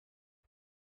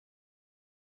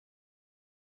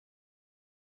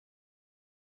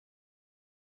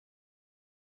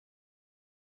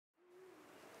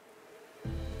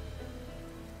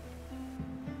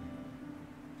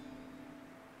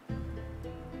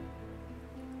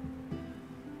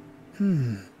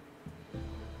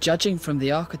Judging from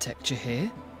the architecture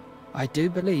here, I do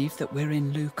believe that we're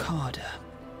in Lucada.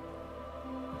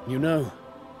 You know,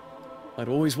 I'd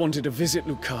always wanted to visit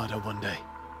Lucada one day.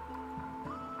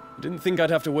 I didn't think I'd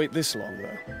have to wait this long,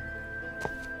 though.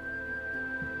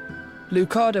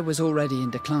 Lucada was already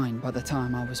in decline by the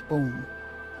time I was born,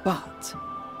 but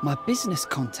my business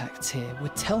contacts here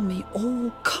would tell me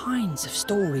all kinds of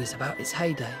stories about its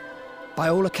heyday. By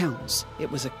all accounts,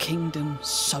 it was a kingdom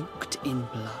soaked in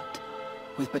blood,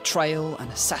 with betrayal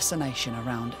and assassination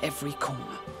around every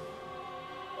corner.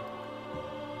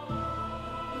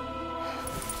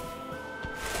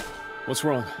 What's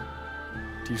wrong?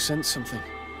 Do you sense something?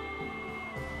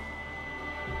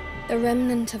 The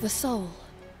remnant of a soul.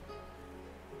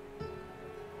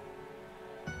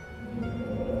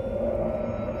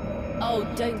 Oh,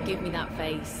 don't give me that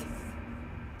face.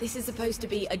 This is supposed to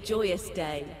be a joyous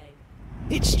day.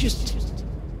 It's just...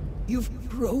 you've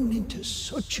grown into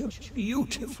such a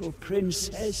beautiful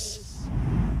princess.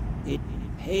 It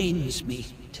pains me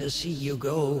to see you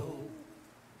go.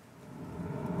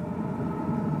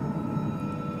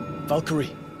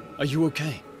 Valkyrie, are you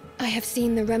okay? I have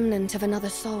seen the remnant of another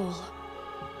soul.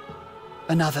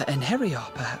 Another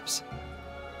Enheriar, perhaps?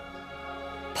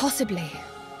 Possibly.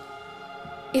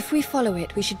 If we follow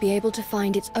it, we should be able to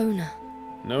find its owner.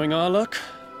 Knowing our luck,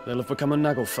 they'll have become a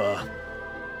Naglfar.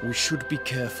 We should be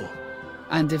careful.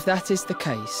 And if that is the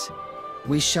case,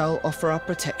 we shall offer our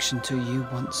protection to you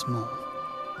once more.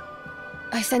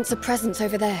 I sense a presence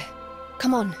over there.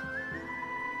 Come on.